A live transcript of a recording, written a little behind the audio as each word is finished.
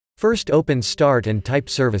First open Start and type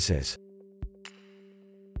Services.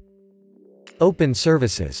 Open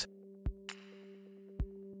Services.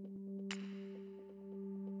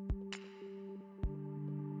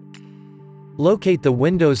 Locate the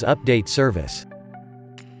Windows Update service.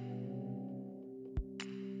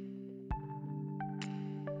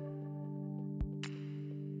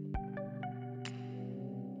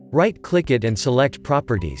 Right-click it and select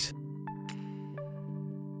Properties.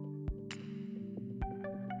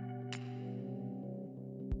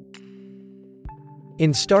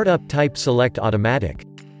 In Startup type select Automatic.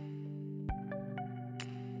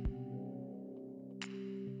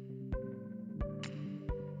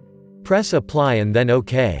 Press Apply and then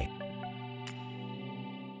OK.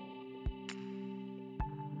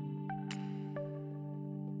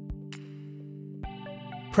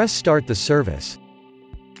 Press Start the service.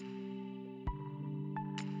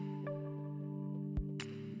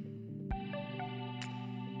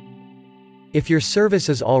 If your service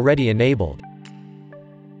is already enabled,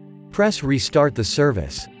 press Restart the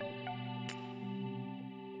service.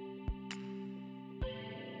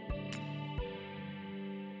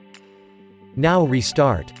 Now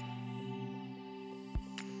restart.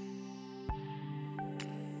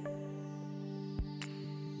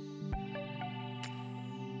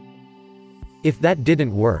 If that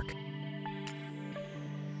didn't work,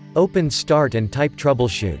 open Start and type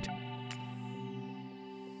Troubleshoot.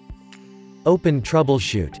 Open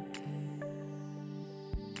Troubleshoot.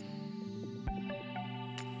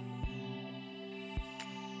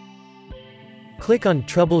 Click on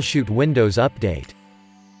Troubleshoot Windows Update.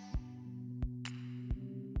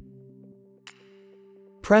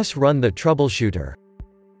 Press Run the troubleshooter.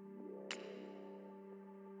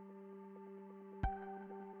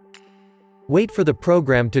 Wait for the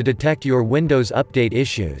program to detect your Windows Update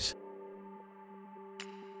issues.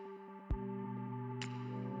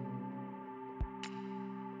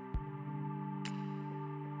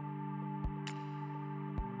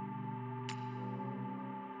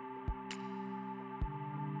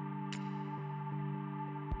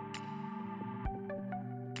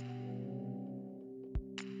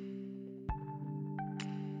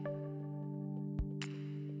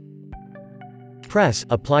 Press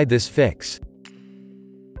Apply this fix.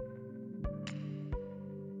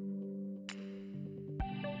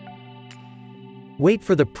 Wait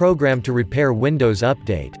for the program to repair Windows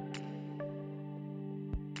Update.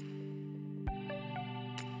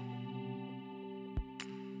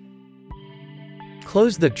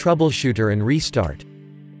 Close the troubleshooter and restart.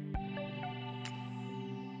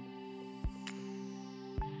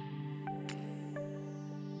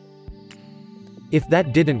 If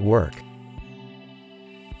that didn't work,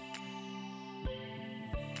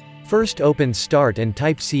 first open Start and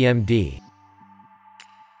type CMD.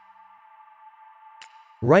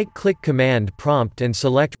 Right-click Command Prompt and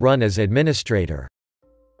select Run as Administrator.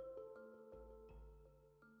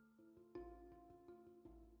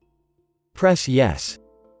 Press Yes.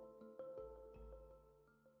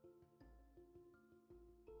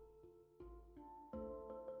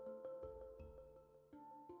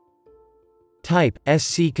 Type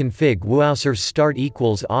scconfig wuauserv start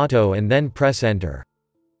equals auto and then press Enter.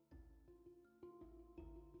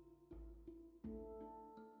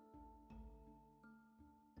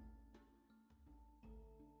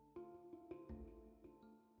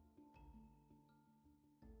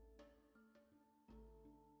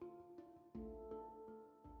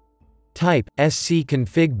 Type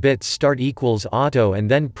scconfig bits start equals auto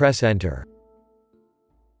and then press Enter.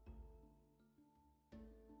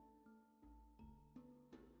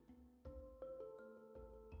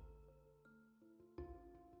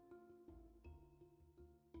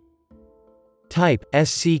 Type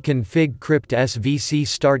scconfig cryptSvc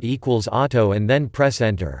start equals auto and then press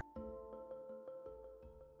Enter.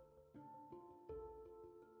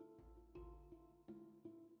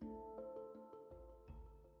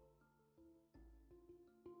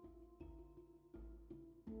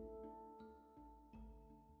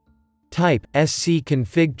 Type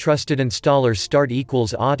scconfig trusted installer start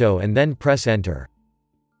equals auto and then press Enter.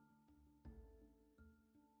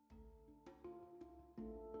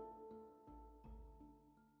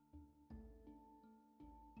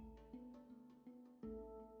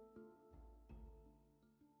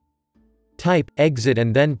 Type exit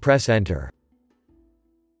and then press Enter.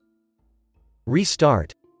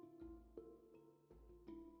 Restart.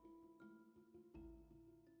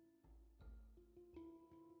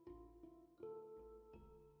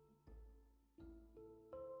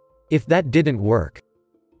 If that didn't work,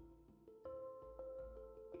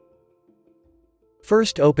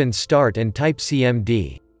 first open Start and type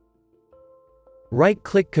CMD.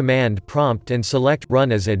 Right-click Command Prompt and select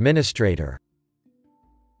Run as Administrator.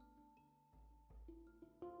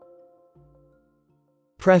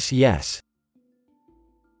 Press Yes.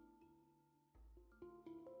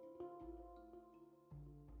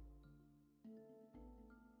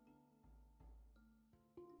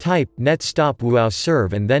 Type netstop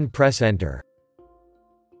wuauserv and then press Enter.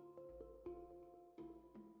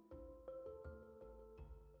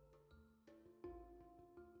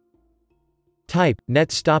 Type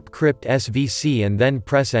netstop cryptSvc and then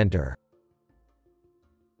press Enter.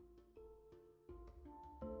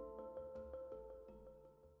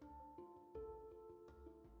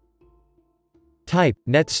 Type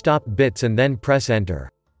netstop bits and then press Enter.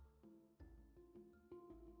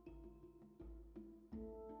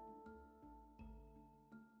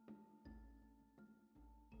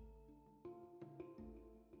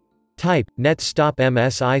 Type netstop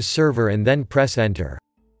msiserver and then press Enter.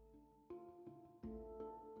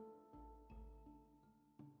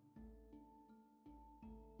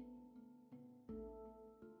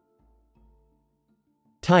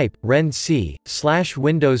 Type Ren C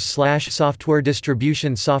 /Windows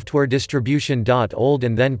 /SoftwareDistribution SoftwareDistribution.old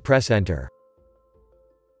and then press Enter.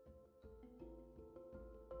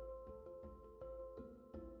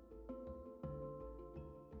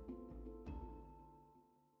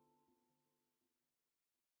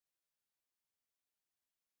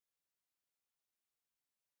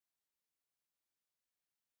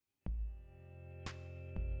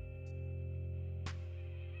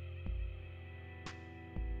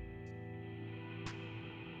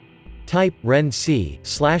 Type Ren C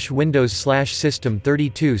 /Windows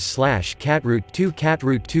 /System32 /catroot2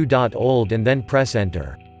 catroot2.old and then press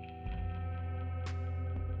Enter.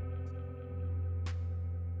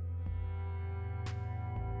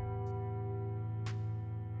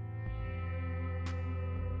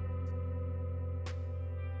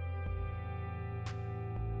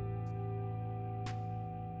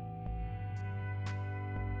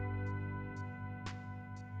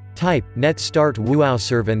 Type netstart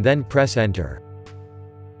wuauserv and then press Enter.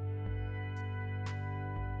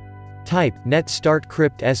 Type netstart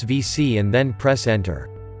cryptSvc and then press Enter.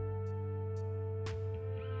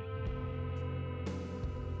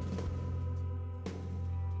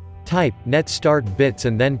 Type netstart bits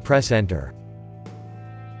and then press Enter.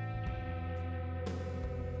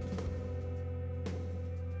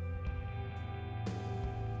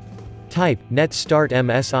 Type netstart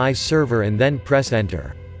msiserver and then press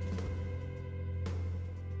Enter.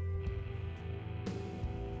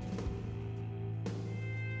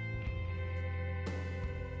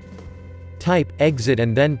 Type exit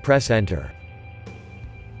and then press Enter.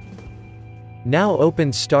 Now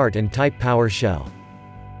open Start and type PowerShell.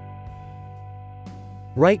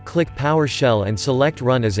 Right-click PowerShell and select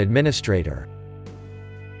Run as Administrator.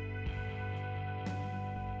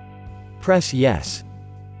 Press Yes.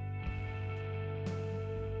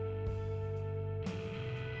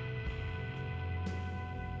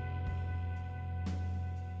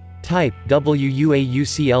 Type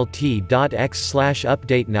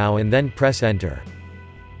wuauserv.x/update now and then press Enter.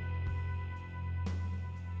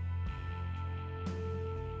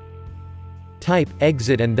 Type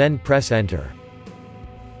exit and then press Enter.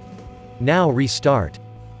 Now restart.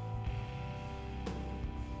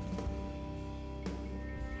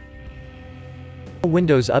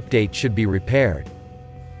 Windows update should be repaired.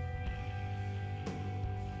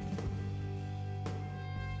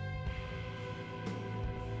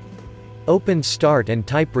 Open Start and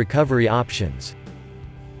type Recovery Options.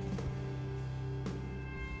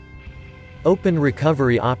 Open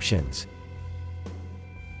Recovery Options.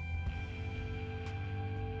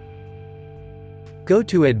 Go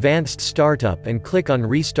to Advanced Startup and click on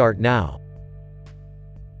Restart Now.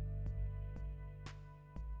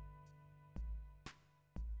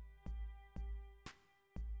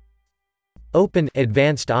 Open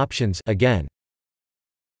Advanced Options again.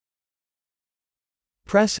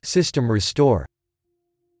 Press System Restore.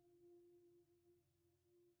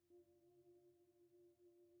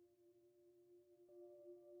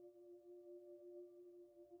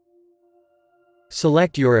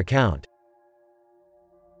 Select your account.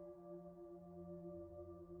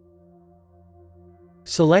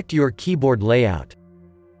 Select your keyboard layout.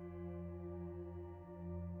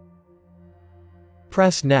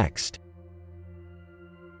 Press Next.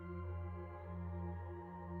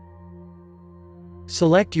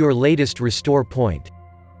 Select your latest restore point.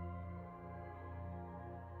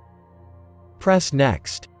 Press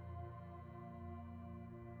Next.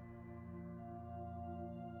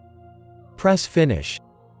 Press Finish.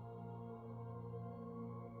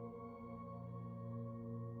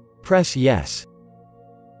 Press Yes.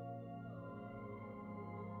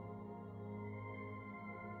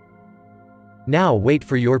 Now wait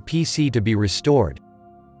for your PC to be restored.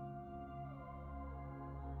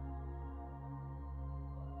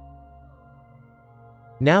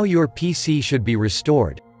 Now your PC should be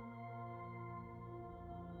restored.